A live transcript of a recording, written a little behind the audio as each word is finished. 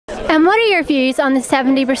And what are your views on the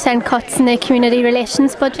 70% cuts in the community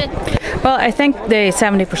relations budget? Well, I think the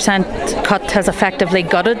 70% cut has effectively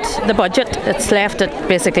gutted the budget. It's left it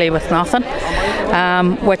basically with nothing,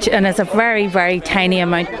 and is a very, very tiny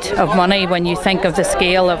amount of money when you think of the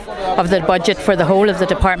scale of the budget for the whole of the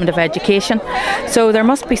Department of Education. So there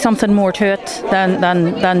must be something more to it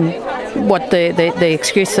than what the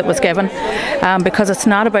excuse that was given, because it's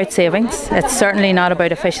not about savings. It's certainly not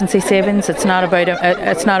about efficiency savings. It's not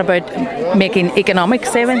about making economic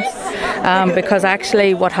savings, because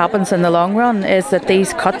actually what happens in the long run is that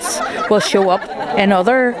these cuts will show up in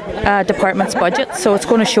other departments' budgets. So it's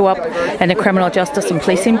going to show up in the criminal justice and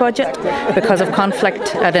policing budget because of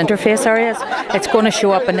conflict at interface areas. It's going to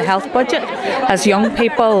show up in the health budget as young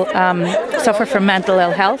people suffer from mental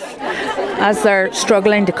ill health, as they're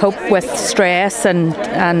struggling to cope with stress and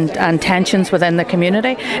tensions within the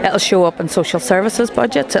community. It'll show up in social services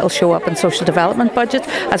budgets, it'll show up in social development budgets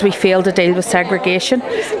as we fail to deal with segregation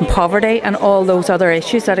and poverty and all those other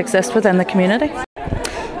issues that exist within the community.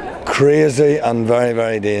 Crazy and very,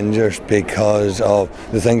 very dangerous because of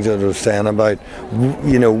the things that I was saying about,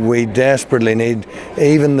 we desperately need,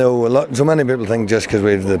 even though so many people think just because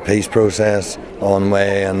we have the peace process on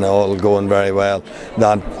way and all going very well,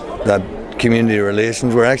 that community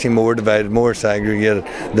relations, we're actually more divided, more segregated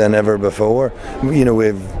than ever before.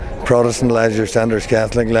 We've Protestant leisure centres,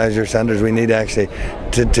 Catholic leisure centres. We need actually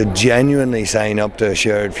to genuinely sign up to a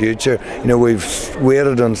shared future. We've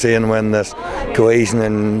waited on seeing when this cohesion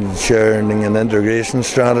and sharing and integration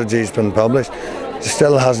strategy has been published. It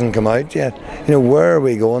still hasn't come out yet. Where are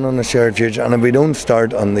we going on a shared future? And if we don't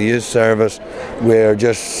start on the youth service, we're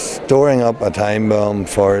just storing up a time bomb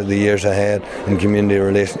for the years ahead in community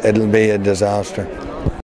relations. It'll be a disaster.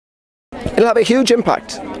 It'll have a huge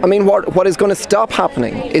impact. I mean, what is going to stop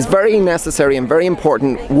happening is very necessary and very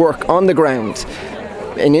important work on the ground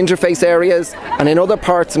in interface areas and in other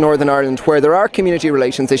parts of Northern Ireland where there are community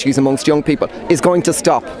relations issues amongst young people is going to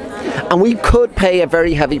stop. And we could pay a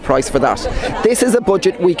very heavy price for that. This is a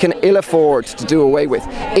budget we can ill afford to do away with.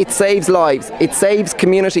 It saves lives, it saves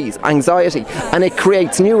communities, anxiety, and it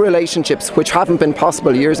creates new relationships which haven't been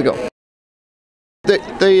possible years ago.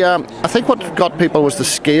 I think what got people was the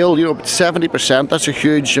scale. 70%. That's a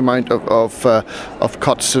huge amount of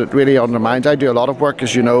cuts that it really undermines. I do a lot of work,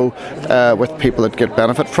 as you know, with people that get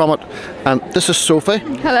benefit from it. And this is Sophie.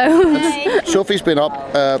 Hello. Sophie's been up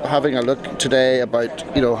having a look today about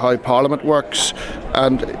how Parliament works,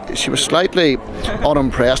 and she was slightly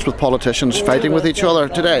unimpressed with politicians fighting with each other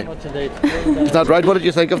today. Is that right? What did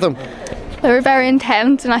you think of them? They were very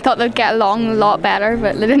intense, and I thought they'd get along a lot better,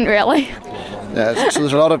 but they didn't really. So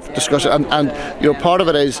there's a lot of discussion, and part of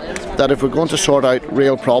it is that if we're going to sort out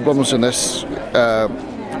real problems in this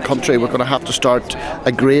country, we're going to have to start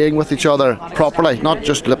agreeing with each other properly, not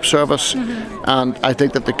just lip service. And I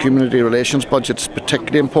think that the community relations budget's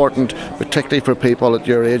particularly important, particularly for people at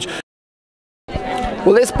your age.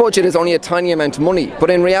 Well, this budget is only a tiny amount of money, but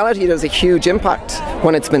in reality there's a huge impact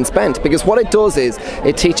when it's been spent, because what it does is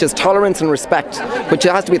it teaches tolerance and respect, which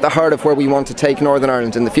has to be at the heart of where we want to take Northern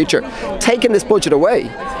Ireland in the future. Taking this budget away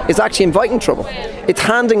is actually inviting trouble. It's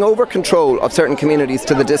handing over control of certain communities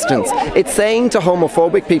to the distance. It's saying to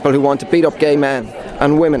homophobic people who want to beat up gay men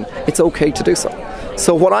and women, it's okay to do so.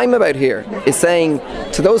 So what I'm about here is saying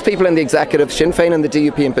to those people in the executive, Sinn Féin and the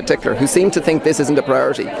DUP in particular, who seem to think this isn't a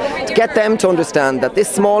priority, to get them to understand that this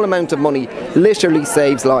small amount of money literally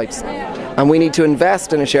saves lives. And we need to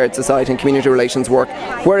invest in a shared society and community relations work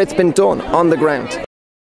where it's been done on the ground.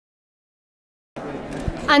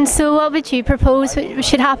 And so what would you propose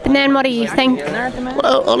should happen then? What do you think?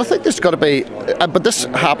 Well, I think there's got to be, but this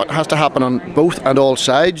has to happen on both and all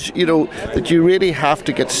sides, that you really have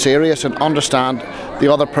to get serious and understand the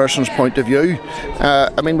other person's point of view.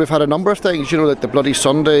 We've had a number of things, like the Bloody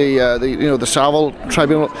Sunday, the Savile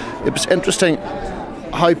Tribunal. It was interesting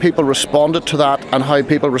how people responded to that and how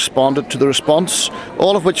people responded to the response,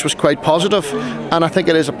 all of which was quite positive, and I think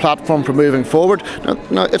it is a platform for moving forward.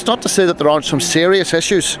 Now it's not to say that there aren't some serious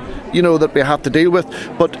issues, that we have to deal with,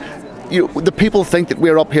 but the people think that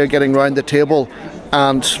we're up here getting round the table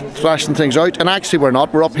and thrashing things out, and actually we're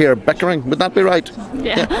not. We're up here bickering. Would that be right?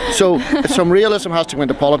 Yeah. So some realism has to go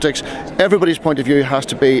into politics. Everybody's point of view has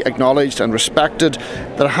to be acknowledged and respected.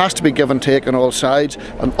 There has to be give and take on all sides,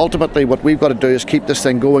 and ultimately what we've got to do is keep this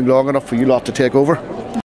thing going long enough for you lot to take over.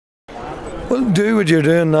 Well, do what you're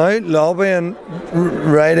doing now, lobbying,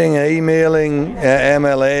 writing, emailing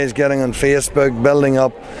MLAs, getting on Facebook, building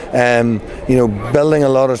up, building a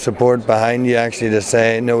lot of support behind you actually to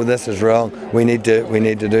say, no, this is wrong. We need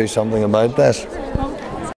to do something about this.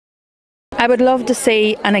 I would love to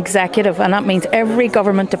see an executive, and that means every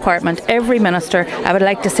government department, every minister. I would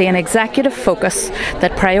like to see an executive focus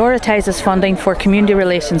that prioritises funding for community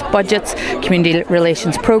relations budgets, community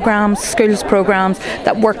relations programmes, schools programmes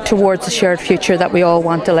that work towards the shared future that we all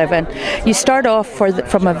want to live in. You start off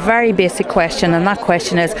from a very basic question, and that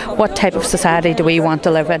question is, what type of society do we want to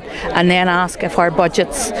live in? And then ask if our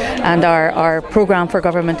budgets and our programme for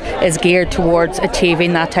government is geared towards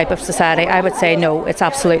achieving that type of society. I would say no, it's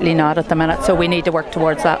absolutely not at the minute, so we need to work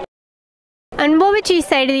towards that. And what would you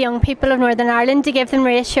say to the young people of Northern Ireland to give them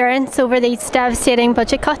reassurance over these devastating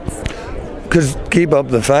budget cuts? Because keep up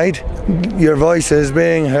the fight. Your voice is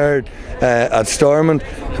being heard at Stormont.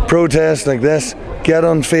 Protests like this, get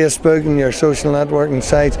on Facebook and your social networking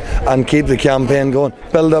sites and keep the campaign going.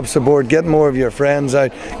 Build up support, get more of your friends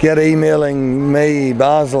out, get emailing me,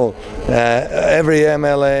 Basil, every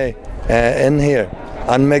MLA in here,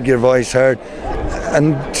 and make your voice heard.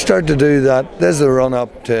 And start to do that. There's a run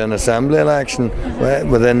up to an assembly election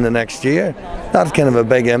within the next year. That's kind of a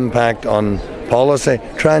big impact on policy.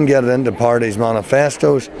 Try and get it into parties'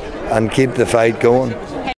 manifestos and keep the fight going.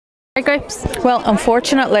 Groups? Well,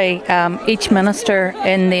 unfortunately, each minister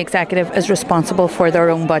in the executive is responsible for their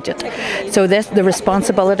own budget. So the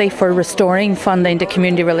responsibility for restoring funding to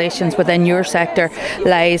community relations within your sector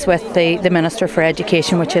lies with the Minister for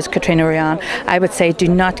Education, which is Katrina Ryan. I would say do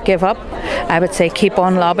not give up. I would say keep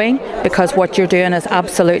on lobbying, because what you're doing is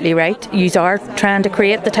absolutely right. You are trying to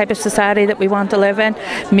create the type of society that we want to live in.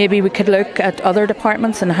 Maybe we could look at other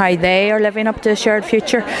departments and how they are living up to a shared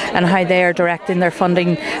future and how they are directing their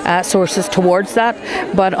funding sources towards that,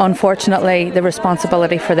 but unfortunately the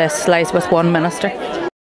responsibility for this lies with one minister.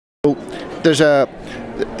 I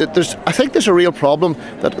think there's a real problem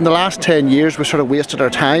that in the last 10 years we sort of wasted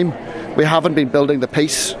our time. We haven't been building the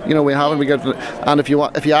peace, we haven't been getting, and if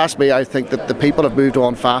you ask me, I think that the people have moved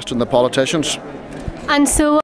on faster than the politicians. And so